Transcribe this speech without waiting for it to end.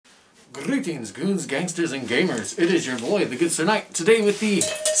Greetings, goons, gangsters, and gamers. It is your boy, the Good Sir Knight, today with the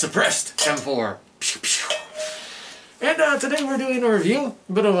suppressed M4. And today we're doing a review,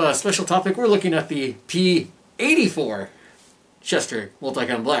 a bit of a special topic. We're looking at the P84 Chest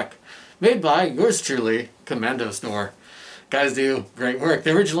multi-cam black, made by yours truly, Kommando Store. Guys do great work.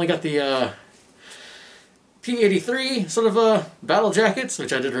 They originally got the P83 sort of battle jackets,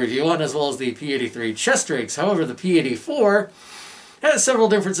 which I did a review on, as well as the P83 chest rigs. However, the P84 has several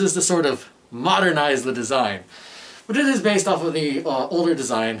differences to sort of modernize the design. But it is based off of the older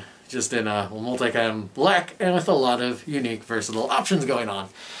design, just in a multicam black and with a lot of unique, versatile options going on.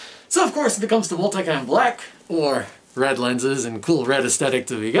 So of course, if it comes to multicam black or red lenses and cool red aesthetic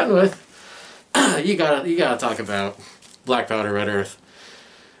to begin with, you gotta talk about Black Powder Red Earth,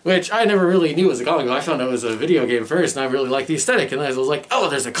 which I never really knew was a comic book. I found it was a video game first, and I really liked the aesthetic, and I was like, oh,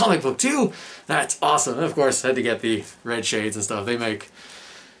 there's a comic book too? That's awesome. And of course, I had to get the red shades and stuff. They make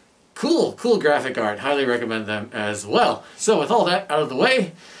cool graphic art. Highly recommend them as well. So with all that out of the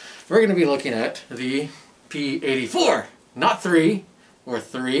way, we're going to be looking at the P84. Not 3 or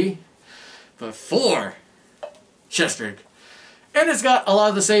 3, but 4 chest rig. And it's got a lot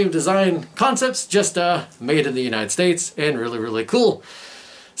of the same design concepts, just made in the United States, and really cool.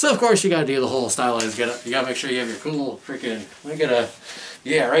 So of course you gotta do the whole stylized get up. You gotta make sure you have your cool freaking, we gotta,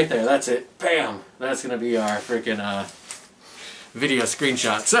 yeah, right there, that's it. Bam! That's gonna be our freaking video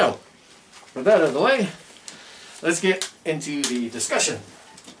screenshot. So, with that out of the way, let's get into the discussion.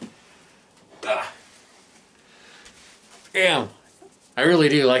 Damn! I really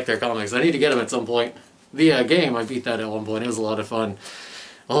do like their comics. I need to get them at some point. The game, I beat that at one point. It was a lot of fun.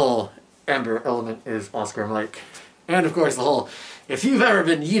 The whole Amber element is Oscar-like. And of course the whole, if you've ever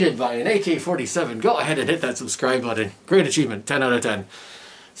been yeeted by an AK-47, go ahead and hit that subscribe button. Great achievement, 10 out of 10.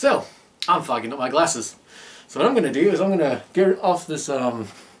 So, I'm fogging up my glasses. So what I'm going to do is I'm going to get off this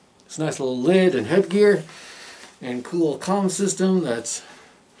this nice little lid and headgear and cool comm system that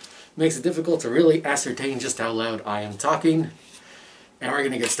makes it difficult to really ascertain just how loud I am talking. And we're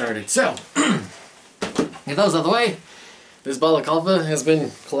going to get started. So, get those out of the way. This balaclava has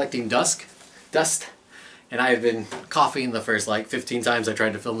been collecting dust. And I've been coughing the first like 15 times I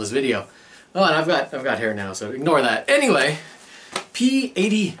tried to film this video. Oh, and I've got hair now, so ignore that. Anyway,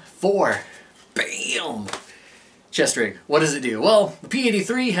 P84, bam, chest rig. What does it do? Well, the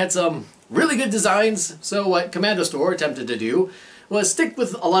P83 had some really good designs. So what Kommando Store attempted to do was stick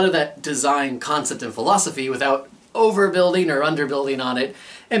with a lot of that design concept and philosophy without overbuilding or underbuilding on it,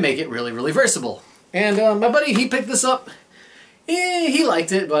 and make it really versatile. And my buddy, he picked this up. He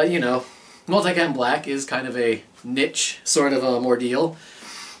liked it, but you know, multicam black is kind of a niche sort of ordeal.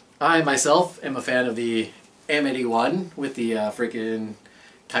 I myself am a fan of the M81 with the freaking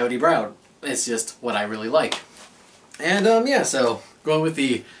Coyote Brown. It's just what I really like. And yeah, so going with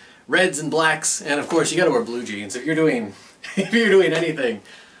the reds and blacks, and of course you gotta wear blue jeans. If you're doing anything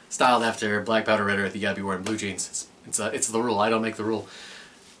styled after Black Powder Red Earth, you gotta be wearing blue jeans. It's the rule. I don't make the rule.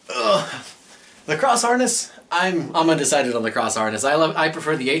 The cross harness, I'm undecided on the cross harness. I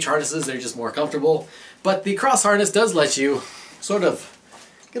prefer the H harnesses, they're just more comfortable. But the cross harness does let you sort of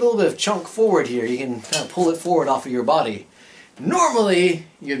get a little bit of chunk forward here. You can kind of pull it forward off of your body. Normally,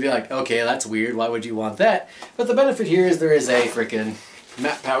 you'd be like, okay, that's weird, why would you want that? But the benefit here is there is a freaking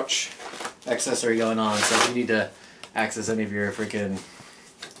map pouch accessory going on, so if you need to access any of your freaking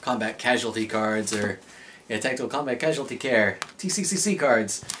combat casualty cards or tactical combat casualty care, TCCC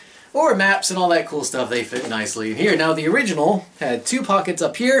cards, or maps and all that cool stuff, they fit nicely in here. Now the original had 2 pockets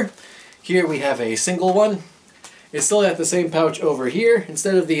up here. Here we have a single one. It's still got the same pouch over here.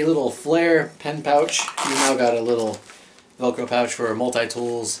 Instead of the little flare pen pouch, you now got a little Velcro pouch for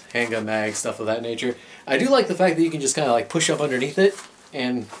multi-tools, handgun mags, stuff of that nature. I do like the fact that you can just kind of like push up underneath it,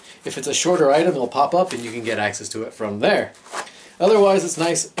 and if it's a shorter item, it'll pop up and you can get access to it from there. Otherwise, it's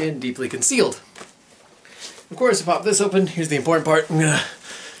nice and deeply concealed. Of course, to pop this open, here's the important part. I'm gonna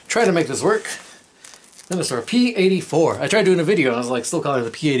try to make this work. Kommando Store P84. I tried doing a video and I was like still calling it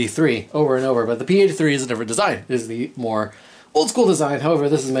the P83 over and over, but the P83 is a different design. It is the more old school design. However,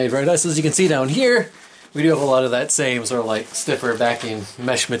 this is made very nice. As you can see down here, we do have a lot of that same sort of like stiffer backing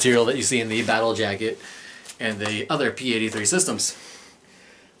mesh material that you see in the battle jacket and the other P83 systems.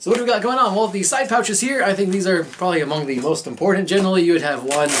 So what do we got going on? Well, the side pouches here, I think these are probably among the most important. Generally, you would have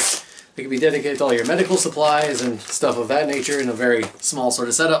one that could be dedicated to all your medical supplies and stuff of that nature in a very small sort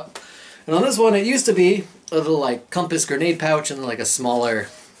of setup. And on this one, it used to be a little like compass grenade pouch and like a smaller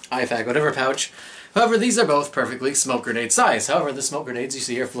IFAK whatever pouch. However, these are both perfectly smoke grenade size. However, the smoke grenades you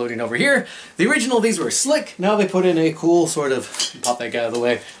see here floating over here, the original, these were slick. Now they put in a cool sort of, pop that guy out of the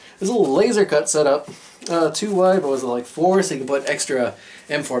way, there's a little laser cut setup 2 wide, but was it like 4? So you can put extra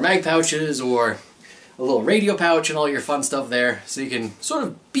M4 mag pouches or a little radio pouch and all your fun stuff there. So you can sort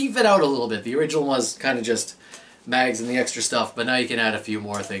of beef it out a little bit. The original was kind of just mags and the extra stuff, but now you can add a few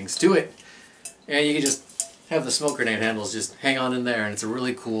more things to it. And you can just have the smoke grenade handles just hang on in there, and it's a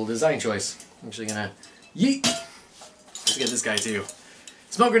really cool design choice. I'm actually gonna yeet. Let's get this guy too.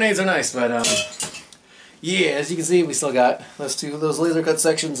 Smoke grenades are nice, but yeah, as you can see, we still got those laser cut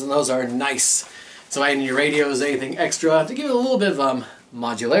sections, and those are nice. So adding your radios, anything extra to give it a little bit of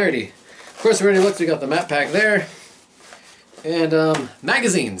modularity. Of course, we already looked. We got the map pack there, and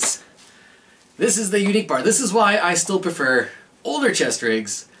magazines. This is the unique part. This is why I still prefer older chest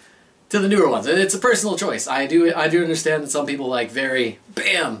rigs to the newer ones. It's a personal choice. I do understand that some people like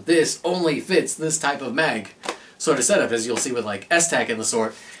bam, this only fits this type of mag sort of setup, as you'll see with like S-Tac and the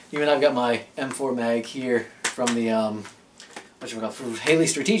sort. Even I've got my M4 mag here from the from Haley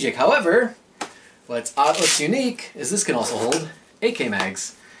Strategic. However, what's unique is this can also hold AK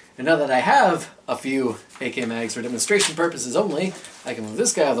mags. And now that I have a few AK mags for demonstration purposes only, I can move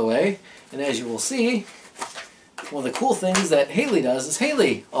this guy out of the way, and as you will see, one of the cool things that Haley does is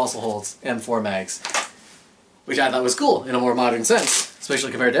Haley also holds M4 mags, which I thought was cool in a more modern sense,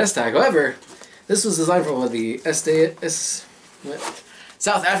 especially compared to S-Tac. However, this was designed for the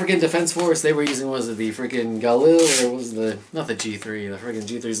South African Defense Force. They were using, was it the freaking Galil, or was not the G3, the freaking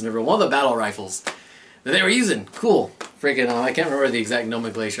G3's never one of the battle rifles that they were using. Cool. Freaking, I can't remember the exact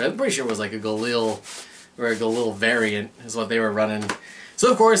nomenclature. I'm pretty sure it was like a Galil or a Galil variant is what they were running.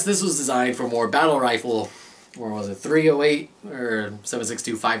 So of course, this was designed for more battle rifle, or was it 308 or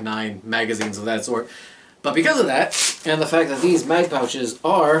 7.62 magazines of that sort. But because of that, and the fact that these mag pouches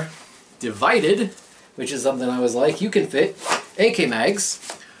are divided, which is something I was like, you can fit AK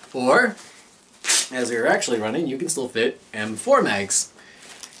mags, or as we were actually running, you can still fit M4 mags.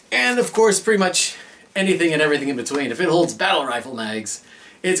 And of course, pretty much anything and everything in between. If it holds battle rifle mags,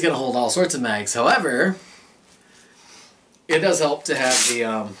 it's going to hold all sorts of mags. However, it does help to have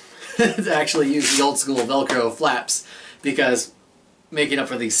the to actually use the old school Velcro flaps, because making up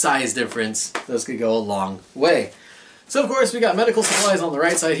for the size difference, those could go a long way. So of course we got medical supplies on the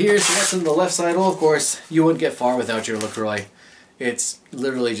right side here, so what's in the left side? Well, of course, you wouldn't get far without your LaCroix. It's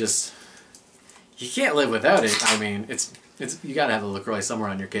literally just, you can't live without it. I mean, it's you gotta have a LaCroix somewhere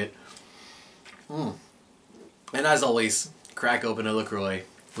on your kit. And as always, crack open a LaCroix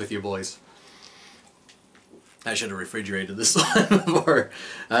with your boys. I should have refrigerated this one before.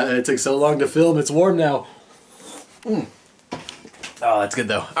 It took so long to film. It's warm now. Oh, that's good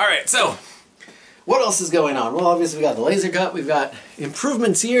though. Alright, so what else is going on? Well, obviously we got the laser cut. We've got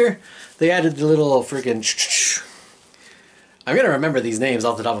improvements here. They added the little freaking... I'm going to remember these names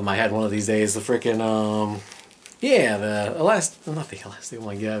off the top of my head one of these days. The freaking, yeah, the elastic... Not the elastic, oh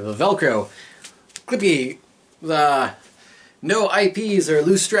my god. The Velcro. Clippy. The no IPs or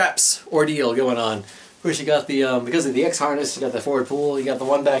loose straps ordeal going on. Of course, you got the, because of the X harness, you got the forward pull, you got the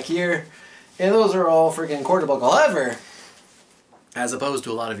one back here, and those are all freaking quarter buckle. However, as opposed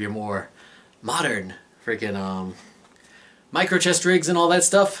to a lot of your more modern freaking micro chest rigs and all that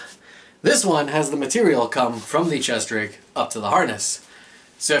stuff, this one has the material come from the chest rig up to the harness.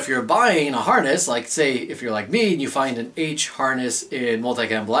 So if you're buying a harness, like say if you're like me and you find an H harness in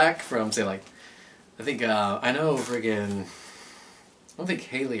multicam black from say like, I think I know freaking, I don't think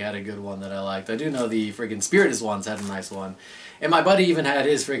Haley had a good one that I liked. I do know the friggin' Spiritus ones had a nice one. And my buddy even had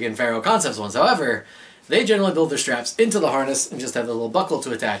his friggin' Faro Concepts ones. However, they generally build their straps into the harness and just have the little buckle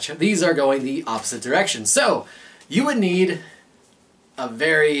to attach. These are going the opposite direction. So, you would need a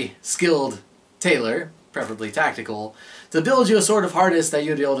very skilled tailor, preferably tactical, to build you a sort of harness that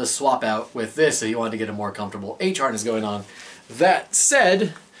you'd be able to swap out with this if you wanted to get a more comfortable H harness going on. That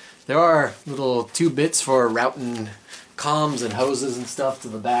said, there are little 2 bits for routing comms and hoses and stuff to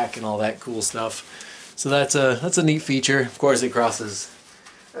the back and all that cool stuff. So that's a neat feature. Of course, it crosses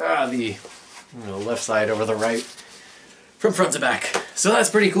the left side over the right from front to back. So that's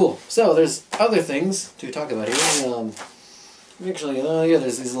pretty cool. So there's other things to talk about here. Actually, yeah,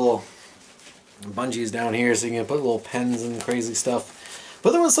 there's these little bungees down here, so you can put little pens and crazy stuff.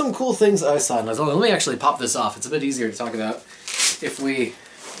 But there was some cool things I saw. Let me actually pop this off. It's a bit easier to talk about if we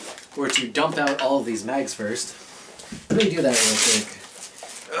were to dump out all of these mags first. Let me do that real quick.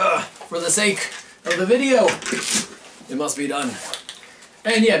 For the sake of the video, it must be done.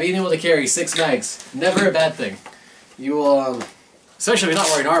 And yeah, being able to carry 6 mags, never a bad thing. You will, especially if you're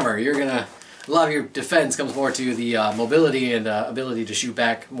not wearing armor, you're gonna, a lot of your defense comes more to the mobility and ability to shoot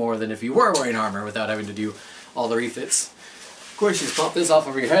back more than if you were wearing armor without having to do all the refits. Of course, you just pop this off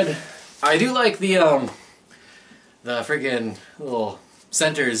over your head. I do like the friggin' little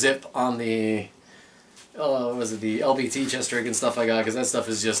center zip on the was it the LBT chest rig and stuff I got, because that stuff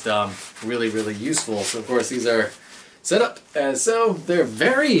is just really, really useful. So of course these are set up as so. They're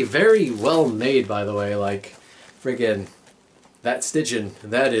very, very well made, by the way. Like, friggin' that stitching,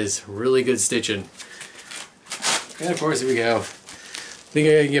 that is really good stitching. And of course, here we go. Think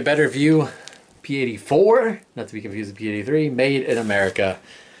I can get a better view. P84, not to be confused with P83, made in America.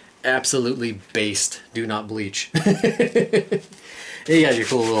 Absolutely based. Do not bleach. Here you got your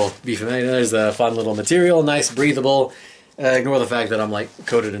cool little beef. There's a fun little material, nice, breathable. Ignore the fact that I'm like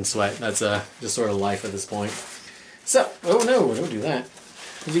coated in sweat. That's just sort of life at this point. So, oh no, don't do that.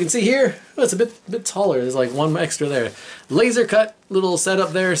 As you can see here, oh, it's a bit taller. There's like one extra there. Laser cut little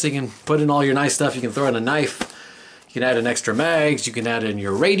setup there, so you can put in all your nice stuff. You can throw in a knife. You can add in extra mags. You can add in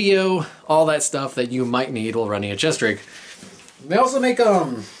your radio. All that stuff that you might need while running a chest rig. They also make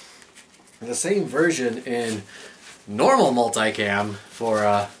the same version in normal multicam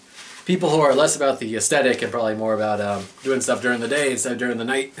for people who are less about the aesthetic and probably more about doing stuff during the day instead of during the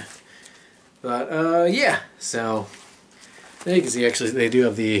night. But yeah, so you can see actually they do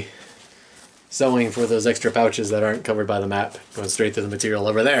have the sewing for those extra pouches that aren't covered by the map, going straight to the material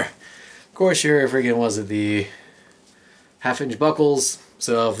over there. Of course, your friggin' was it the 1/2-inch buckles,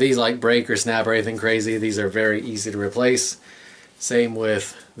 so if these like break or snap or anything crazy, these are very easy to replace. Same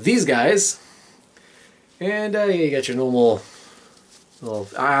with these guys. And yeah, you got your normal little,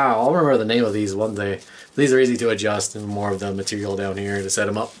 I'll remember the name of these one day. These are easy to adjust, and more of the material down here to set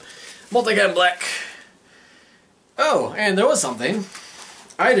them up. Multicam black. Oh, and there was something.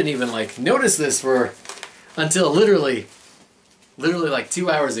 I didn't even like notice this until literally like 2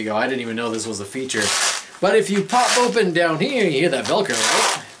 hours ago. I didn't even know this was a feature. But if you pop open down here, you hear that Velcro,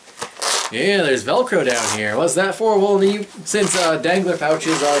 right? Yeah, there's Velcro down here. What's that for? Well, since dangler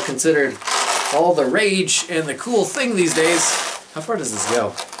pouches are considered all the rage and the cool thing these days, how far does this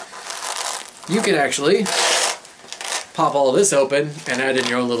go? You can actually pop all of this open and add in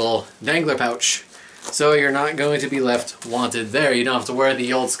your own little dangler pouch. So you're not going to be left wanted there. You don't have to wear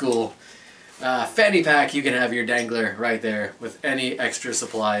the old school fanny pack. You can have your dangler right there with any extra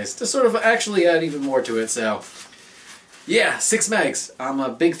supplies to sort of actually add even more to it. So yeah, 6 mags. I'm a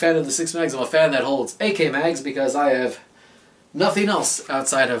big fan of the 6 mags. I'm a fan that holds AK mags because I have nothing else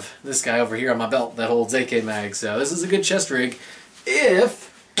outside of this guy over here on my belt that holds AK mags. So this is a good chest rig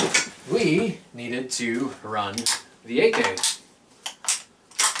if we needed to run the AK.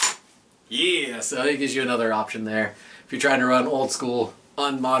 Yeah, so it gives you another option there if you're trying to run old school,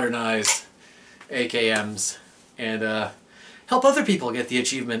 unmodernized AKMs and help other people get the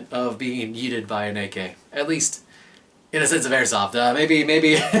achievement of being yeeted by an AK. At least in a sense of airsoft. Maybe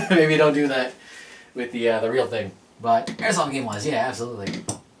maybe don't do that with the real thing. But airsoft game-wise, yeah, absolutely.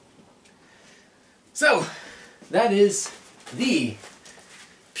 So that is the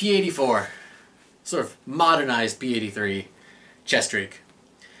P84, sort of modernized P83 chest rig.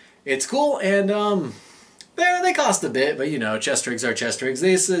 It's cool, and they cost a bit, but you know, chest rigs are chest rigs.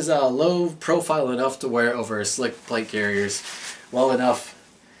 This is low profile enough to wear over slick plate carriers well enough,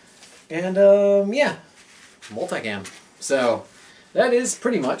 and yeah, multicam. So that is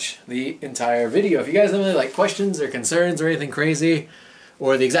pretty much the entire video. If you guys have any like questions or concerns or anything crazy,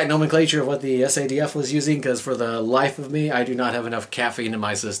 or the exact nomenclature of what the SADF was using, because for the life of me, I do not have enough caffeine in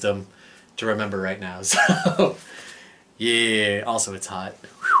my system to remember right now. So yeah, also it's hot.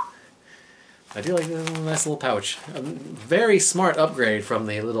 Whew. I do like the nice little pouch. A very smart upgrade from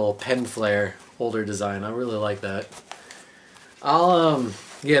the little pen flare holder design. I really like that.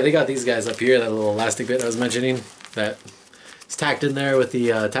 Yeah, they got these guys up here, that little elastic bit I was mentioning, that is tacked in there with the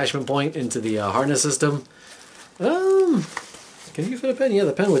attachment point into the harness system. Can you fit a pen? Yeah,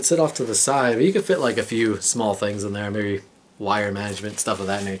 the pen would sit off to the side, but you could fit like a few small things in there, maybe wire management, stuff of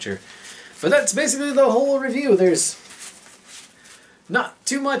that nature. But that's basically the whole review. There's not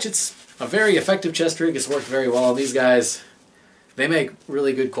too much. It's a very effective chest rig. It's worked very well. These guys, they make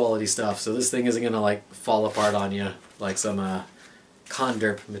really good quality stuff, so this thing isn't gonna like fall apart on you like some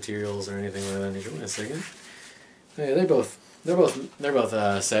Conderp materials or anything like that nature. Wait a second. Yeah, they're both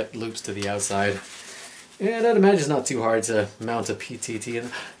set loops to the outside. And I'd imagine it's not too hard to mount a PTT.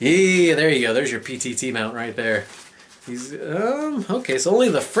 Yeah, there you go. There's your PTT mount right there. These, okay, so only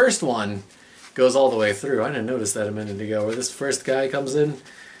the first one goes all the way through. I didn't notice that a minute ago. Where this first guy comes in,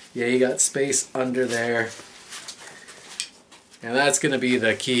 yeah, you got space under there. And that's going to be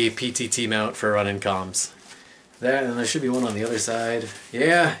the key PTT mount for running comms. That, and there should be one on the other side.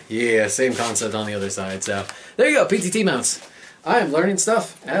 Yeah, same concept on the other side. So, there you go, PTT mounts. I am learning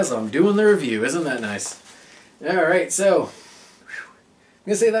stuff as I'm doing the review. Isn't that nice? Alright, so I'm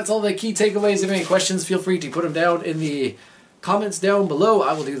going to say that's all the key takeaways. If you have any questions, feel free to put them down in the comments down below.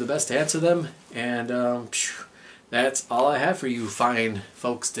 I will do the best to answer them. And that's all I have for you fine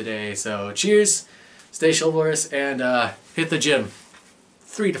folks today. So cheers, stay chivalrous, and hit the gym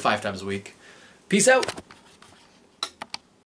 3 to 5 times a week. Peace out.